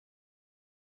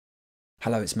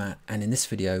Hello, it's Matt, and in this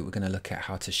video we're going to look at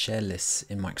how to share lists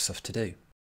in Microsoft To Do.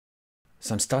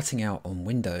 So I'm starting out on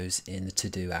Windows in the To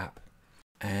Do app,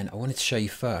 and I wanted to show you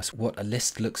first what a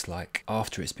list looks like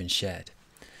after it's been shared.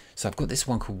 So I've got this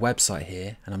one called Website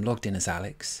here, and I'm logged in as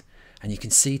Alex, and you can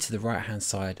see to the right hand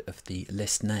side of the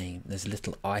list name there's a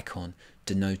little icon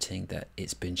denoting that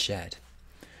it's been shared.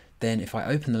 Then if I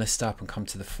open the list up and come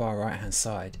to the far right hand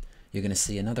side, you're going to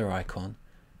see another icon,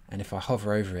 and if I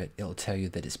hover over it, it'll tell you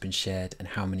that it's been shared and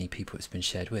how many people it's been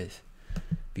shared with.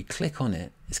 If you click on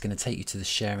it, it's going to take you to the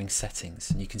sharing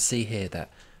settings, and you can see here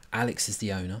that Alex is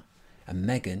the owner and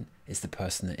Megan is the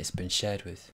person that it's been shared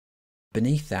with.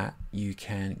 Beneath that, you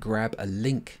can grab a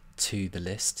link to the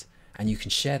list and you can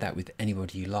share that with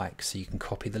anybody you like. So you can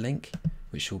copy the link,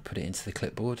 which will put it into the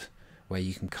clipboard, where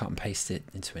you can cut and paste it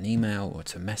into an email or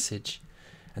to a message.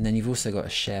 And then you've also got a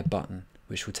share button,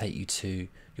 which will take you to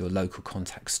your local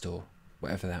contact store,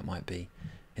 whatever that might be.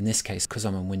 In this case, because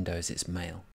I'm on Windows, it's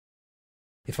Mail.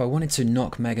 If I wanted to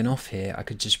knock Megan off here, I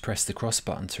could just press the cross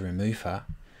button to remove her.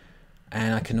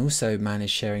 And I can also manage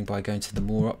sharing by going to the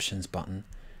More Options button.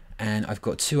 And I've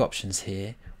got two options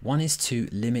here. One is to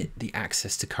limit the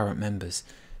access to current members.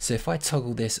 So if I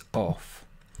toggle this off,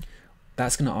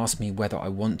 that's going to ask me whether I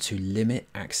want to limit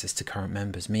access to current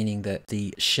members, meaning that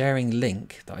the sharing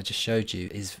link that I just showed you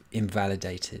is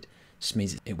invalidated. Just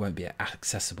means it won't be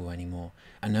accessible anymore,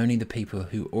 and only the people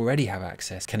who already have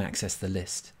access can access the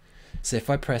list. So if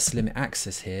I press limit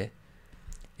access here,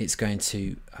 it's going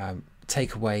to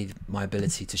take away my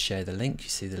ability to share the link. You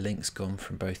see the link's gone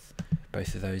from both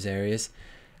of those areas,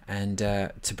 and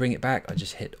to bring it back, I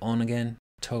just hit on again,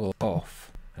 toggle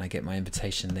off, and I get my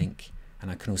invitation link, and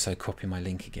I can also copy my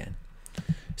link again.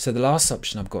 So the last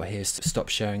option I've got here is to stop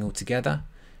sharing altogether.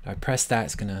 If I press that,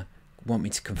 it's going to want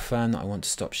me to confirm that I want to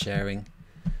stop sharing,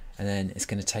 and then it's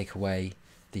going to take away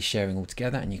the sharing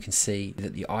altogether, and you can see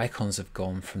that the icons have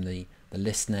gone from the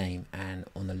list name and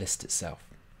on the list itself.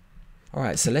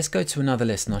 Alright, so let's go to another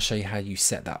list and I'll show you how you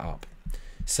set that up.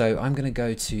 So I'm going to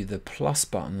go to the plus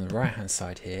button on the right hand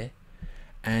side here,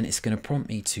 and it's going to prompt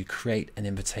me to create an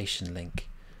invitation link.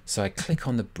 So I click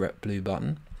on the blue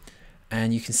button,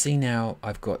 and you can see now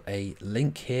I've got a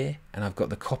link here, and I've got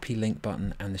the copy link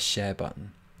button and the share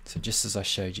button. So just as I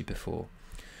showed you before.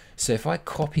 So if I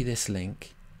copy this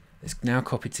link, it's now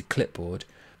copied to clipboard,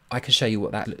 I can show you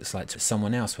what that looks like to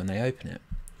someone else when they open it.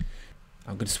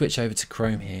 I'm going to switch over to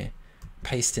Chrome here,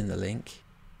 paste in the link.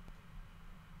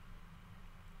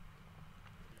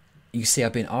 You see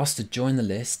I've been asked to join the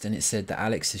list, and it said that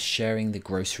Alex is sharing the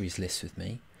groceries list with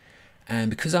me. And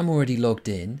because I'm already logged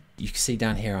in, you can see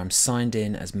down here I'm signed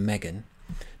in as Megan.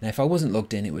 Now if I wasn't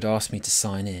logged in, it would ask me to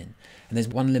sign in. And there's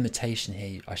one limitation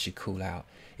here I should call out,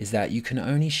 is that you can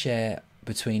only share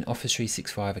between Office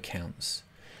 365 accounts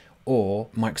or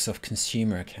Microsoft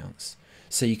consumer accounts.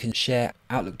 So you can share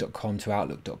Outlook.com to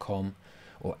Outlook.com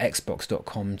or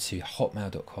Xbox.com to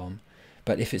Hotmail.com.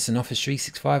 But if it's an Office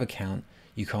 365 account,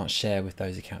 you can't share with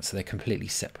those accounts. So they're completely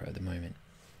separate at the moment.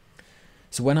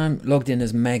 So when I'm logged in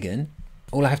as Megan,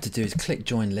 all I have to do is click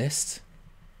Join List,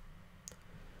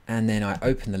 and then I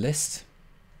open the list,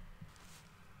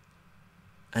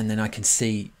 and then I can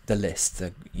see the list.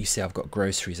 You see I've got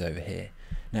groceries over here.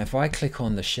 Now if I click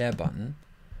on the share button,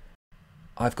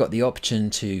 I've got the option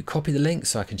to copy the link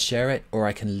so I can share it, or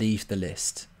I can leave the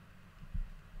list.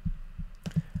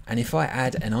 And if I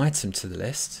add an item to the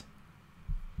list,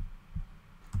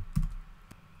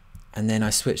 and then I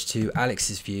switch to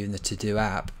Alex's view in the To Do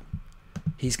app,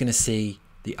 he's going to see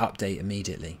the update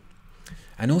immediately.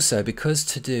 And also, because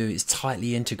To Do is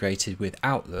tightly integrated with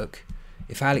Outlook,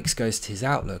 if Alex goes to his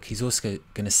Outlook, he's also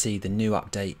going to see the new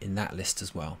update in that list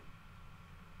as well.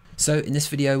 So in this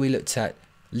video we looked at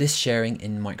list sharing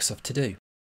in Microsoft To Do.